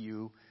read to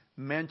you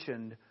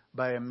mentioned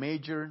by a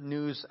major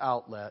news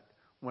outlet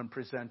when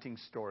presenting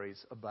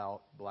stories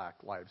about Black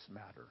Lives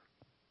Matter.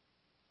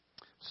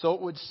 So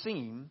it would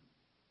seem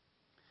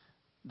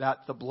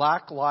that the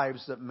black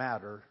lives that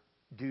matter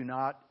do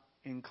not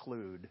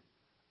include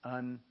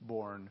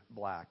unborn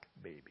black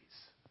babies.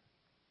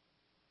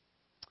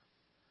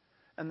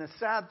 And the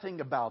sad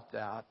thing about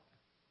that,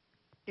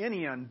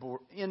 any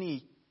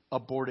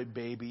aborted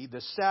baby,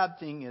 the sad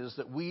thing is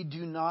that we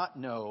do not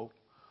know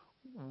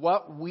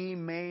what we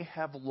may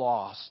have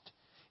lost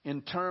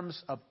in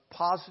terms of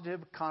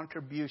positive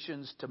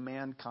contributions to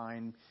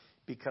mankind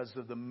because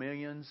of the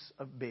millions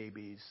of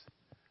babies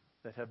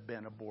that have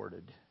been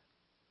aborted.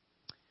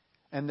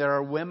 And there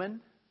are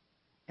women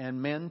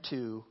and men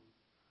too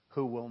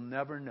who will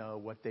never know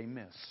what they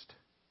missed.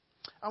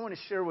 I want to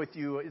share with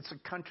you, it's a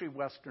country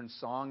western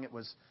song. It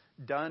was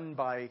done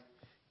by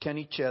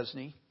Kenny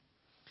Chesney.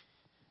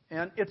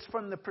 And it's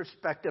from the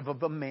perspective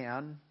of a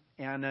man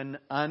and an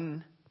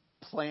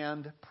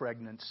unplanned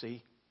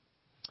pregnancy.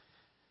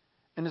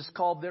 And it's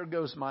called There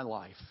Goes My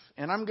Life.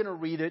 And I'm going to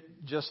read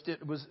it just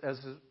as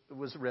it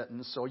was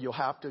written, so you'll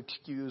have to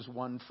excuse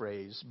one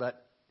phrase.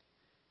 But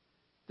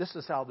This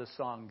is how the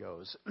song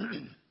goes.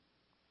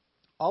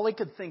 All he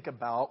could think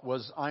about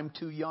was, I'm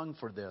too young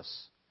for this.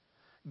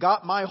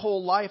 Got my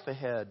whole life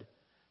ahead.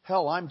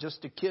 Hell, I'm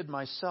just a kid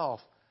myself.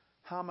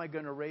 How am I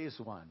going to raise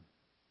one?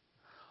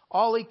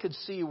 All he could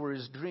see were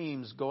his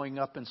dreams going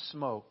up in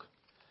smoke.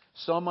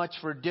 So much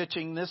for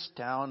ditching this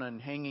town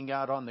and hanging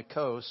out on the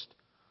coast.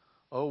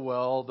 Oh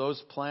well,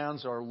 those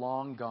plans are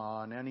long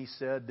gone. And he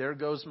said, there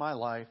goes my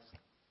life.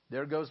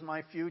 There goes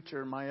my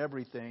future, my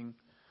everything.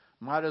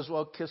 Might as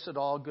well kiss it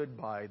all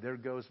goodbye. There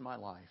goes my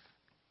life.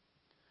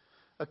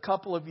 A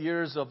couple of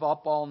years of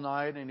up all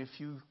night and a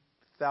few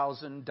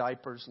thousand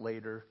diapers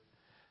later,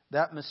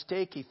 that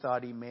mistake he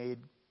thought he made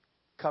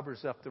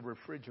covers up the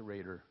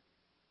refrigerator.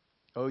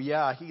 Oh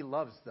yeah, he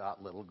loves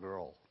that little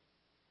girl.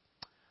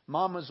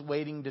 Mama's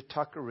waiting to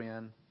tuck her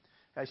in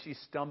as she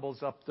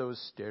stumbles up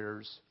those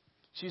stairs.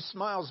 She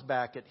smiles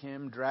back at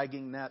him,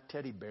 dragging that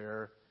teddy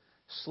bear.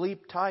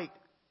 Sleep tight,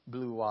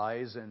 blue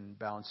eyes and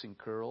bouncing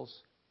curls.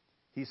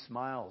 He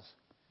smiles.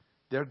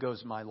 There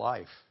goes my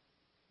life.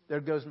 There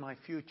goes my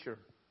future,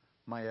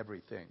 my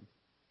everything.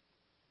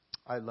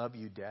 I love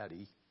you,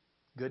 Daddy.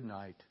 Good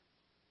night.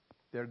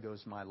 There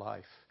goes my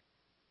life.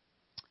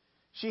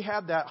 She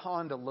had that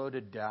Honda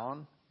loaded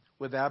down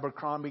with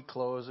Abercrombie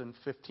clothes and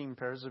 15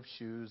 pairs of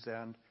shoes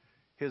and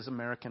his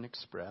American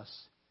Express.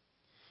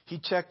 He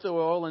checked the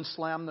oil and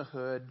slammed the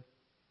hood,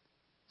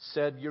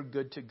 said, you're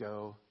good to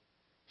go.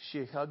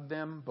 She hugged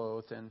them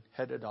both and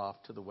headed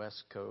off to the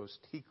West Coast.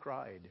 He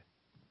cried,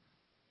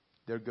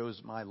 there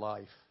goes my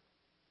life.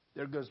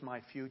 There goes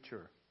my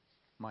future,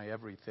 my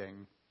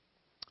everything.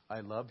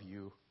 I love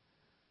you,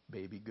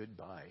 baby,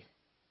 goodbye.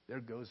 There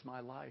goes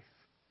my life.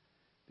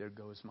 There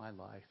goes my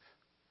life,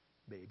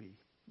 baby,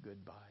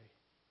 goodbye.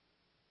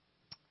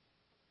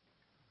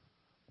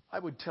 I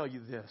would tell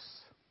you this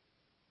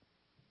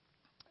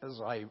as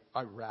I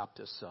wrap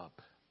this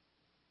up.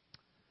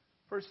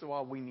 First of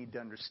all, we need to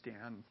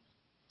understand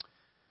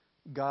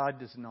God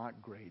does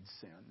not grade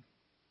sin.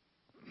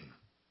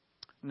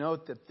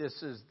 Note that this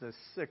is the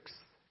 6th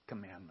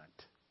commandment.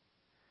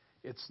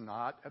 It's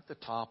not at the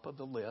top of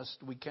the list.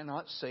 We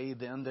cannot say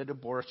then that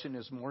abortion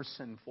is more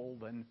sinful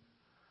than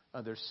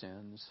other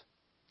sins.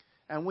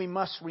 And we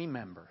must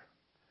remember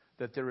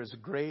that there is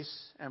grace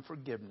and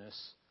forgiveness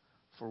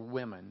for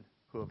women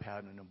who have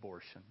had an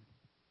abortion.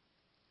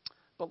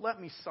 But let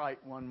me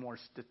cite one more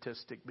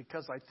statistic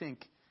because I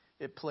think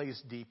it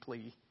plays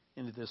deeply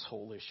into this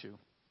whole issue.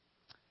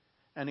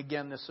 And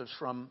again, this is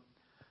from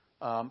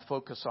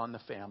Focus on the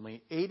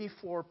Family.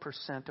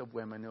 84% of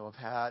women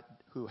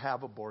who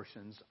have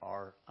abortions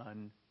are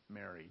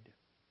unmarried,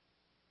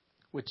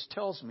 which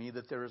tells me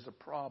that there is a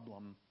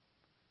problem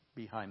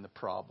behind the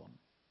problem.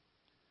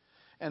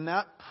 And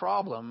that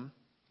problem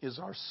is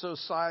our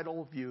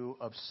societal view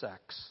of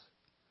sex.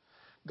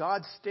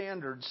 God's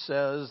standard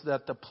says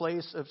that the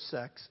place of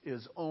sex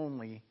is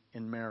only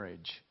in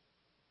marriage.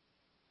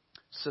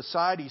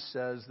 Society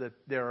says that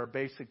there are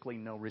basically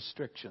no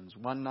restrictions.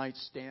 One-night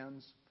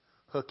stands,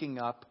 hooking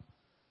up,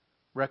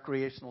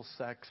 recreational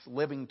sex,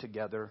 living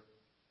together.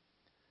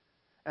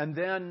 And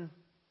then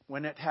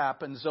when it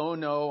happens, oh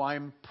no,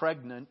 I'm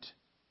pregnant,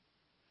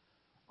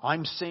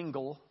 I'm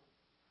single,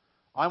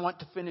 I want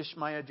to finish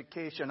my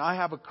education, I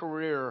have a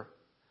career,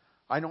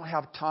 I don't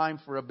have time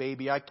for a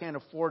baby, I can't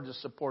afford to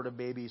support a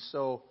baby,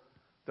 so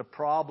the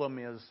problem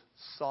is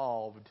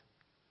solved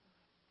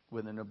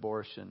with an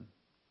abortion.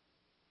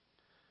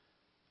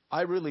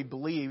 I really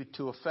believe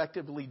to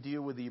effectively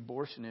deal with the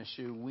abortion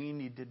issue, we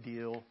need to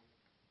deal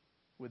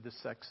with the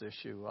sex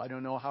issue. I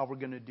don't know how we're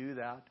going to do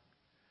that.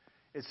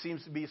 It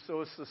seems to be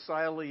so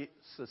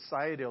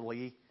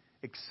societally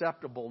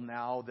acceptable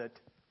now that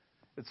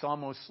it's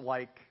almost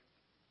like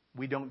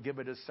we don't give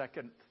it a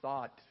second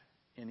thought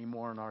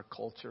anymore in our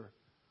culture.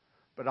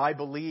 But I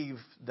believe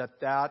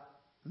that that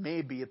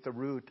may be at the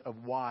root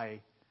of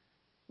why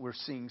we're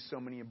seeing so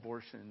many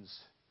abortions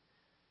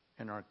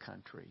in our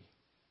country.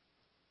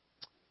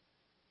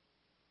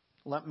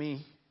 Let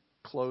me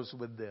close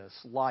with this.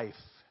 Life.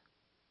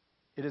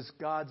 It is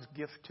God's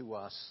gift to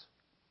us.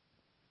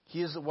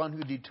 He is the one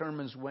who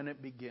determines when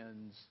it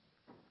begins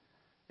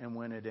and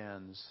when it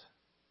ends.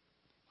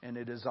 And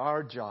it is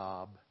our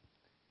job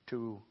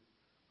to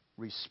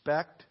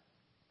respect,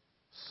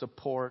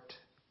 support,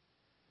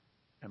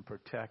 and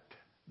protect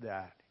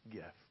that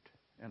gift.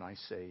 And I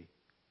say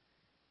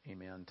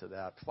amen to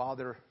that.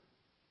 Father,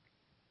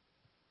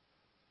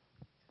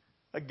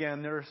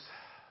 again, there's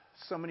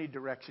so many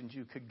directions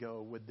you could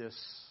go with this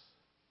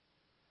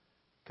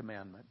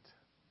commandment.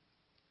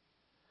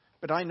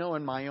 But I know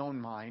in my own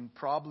mind,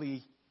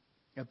 probably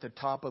at the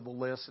top of the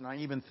list, and I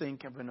even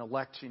think of an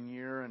election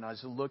year, and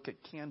as I look at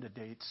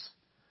candidates,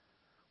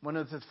 one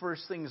of the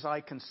first things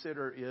I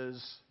consider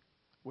is,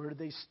 where do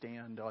they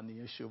stand on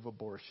the issue of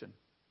abortion?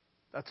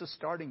 That's a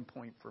starting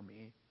point for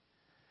me.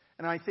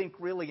 And I think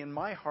really in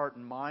my heart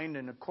and mind,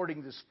 and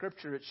according to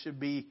Scripture, it should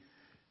be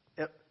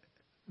at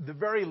the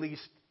very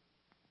least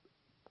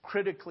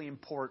critically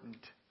important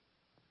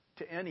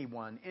to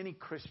anyone, any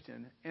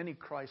Christian, any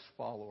Christ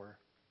follower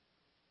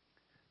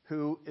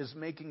who is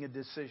making a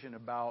decision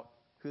about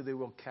who they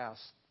will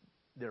cast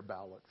their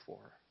ballot for.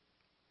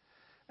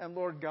 And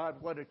Lord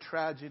God, what a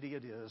tragedy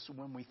it is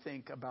when we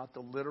think about the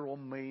literal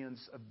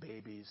millions of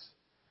babies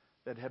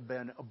that have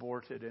been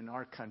aborted in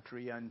our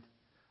country and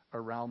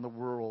around the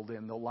world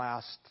in the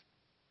last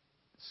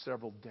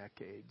several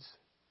decades.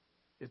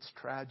 It's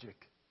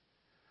tragic.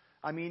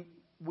 I mean,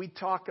 we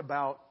talk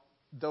about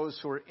those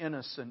who are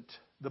innocent,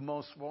 the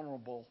most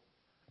vulnerable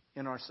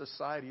in our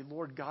society.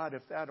 Lord God,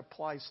 if that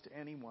applies to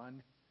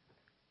anyone,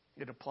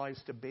 it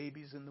applies to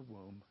babies in the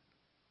womb.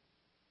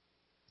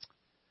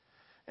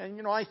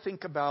 And, I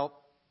think about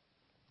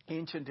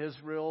ancient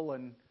Israel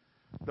and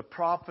the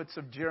prophets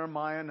of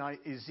Jeremiah and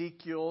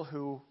Ezekiel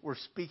who were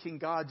speaking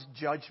God's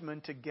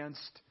judgment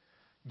against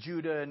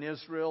Judah and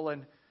Israel.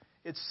 And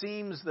it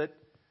seems that,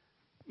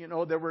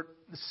 there were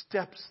the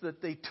steps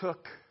that they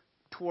took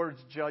towards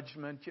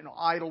judgment,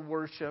 idol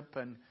worship,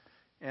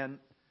 and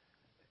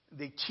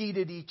they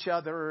cheated each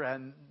other,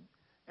 and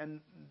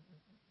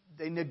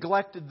they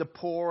neglected the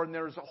poor, and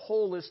there's a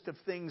whole list of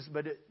things,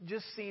 but it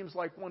just seems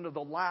like one of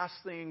the last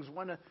things,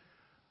 one of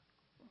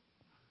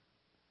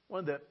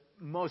the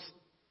most,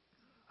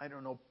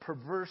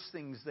 perverse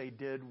things they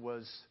did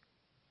was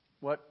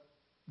what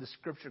the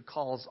Scripture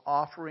calls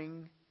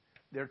offering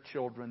their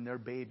children, their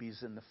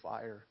babies, in the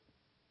fire.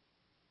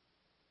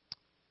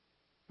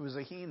 It was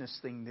a heinous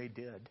thing they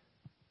did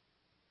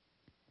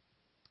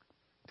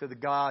to the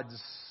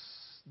gods,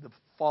 the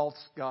false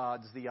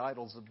gods, the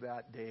idols of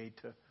that day,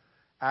 to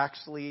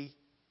actually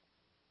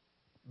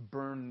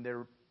burn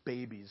their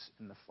babies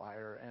in the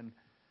fire. And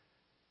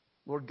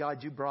Lord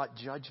God, you brought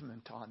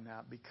judgment on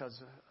that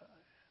because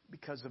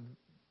of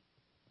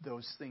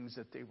those things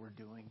that they were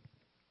doing.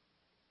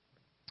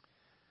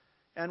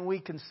 And we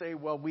can say,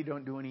 well, we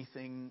don't do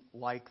anything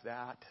like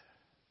that.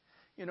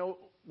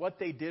 What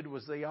they did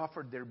was they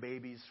offered their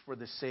babies for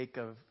the sake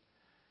of,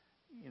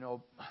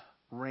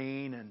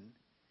 rain and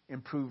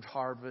improved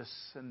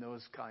harvests and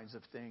those kinds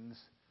of things.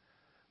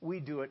 We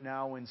do it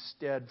now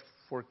instead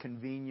for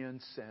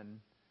convenience and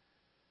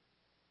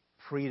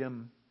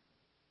freedom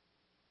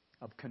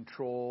of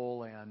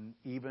control and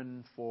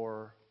even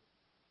for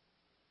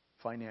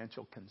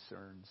financial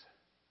concerns.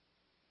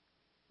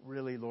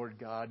 Really, Lord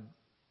God,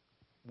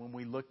 when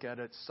we look at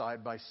it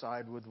side by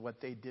side with what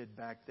they did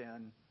back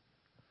then,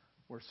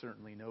 we're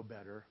certainly no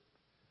better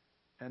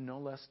and no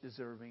less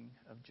deserving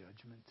of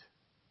judgment.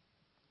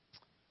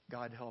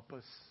 God help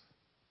us.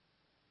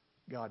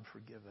 God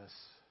forgive us.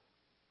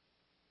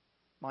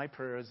 My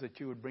prayer is that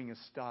you would bring a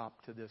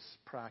stop to this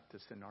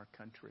practice in our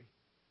country.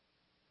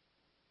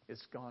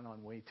 It's gone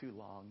on way too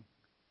long.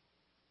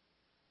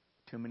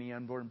 Too many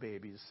unborn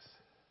babies'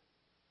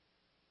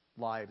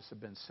 lives have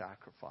been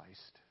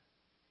sacrificed.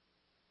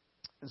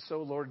 And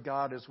so, Lord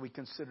God, as we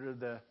consider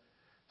the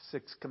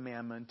sixth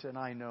commandment, and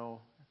I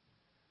know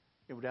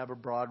it would have a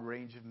broad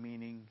range of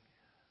meaning,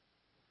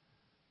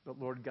 but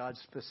Lord God,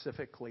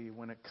 specifically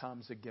when it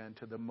comes again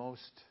to the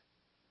most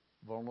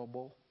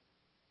vulnerable,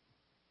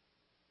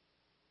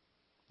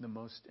 the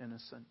most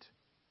innocent,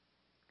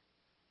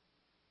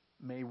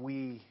 may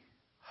we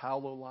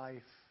hallow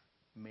life,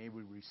 may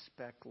we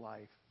respect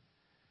life,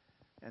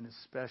 and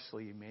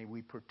especially may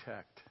we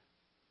protect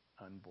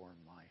unborn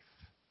life.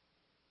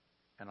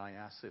 And I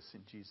ask this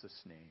in Jesus'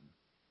 name.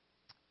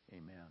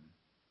 Amen.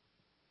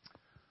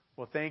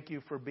 Well, thank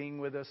you for being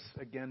with us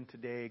again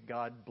today.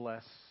 God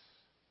bless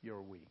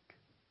your week.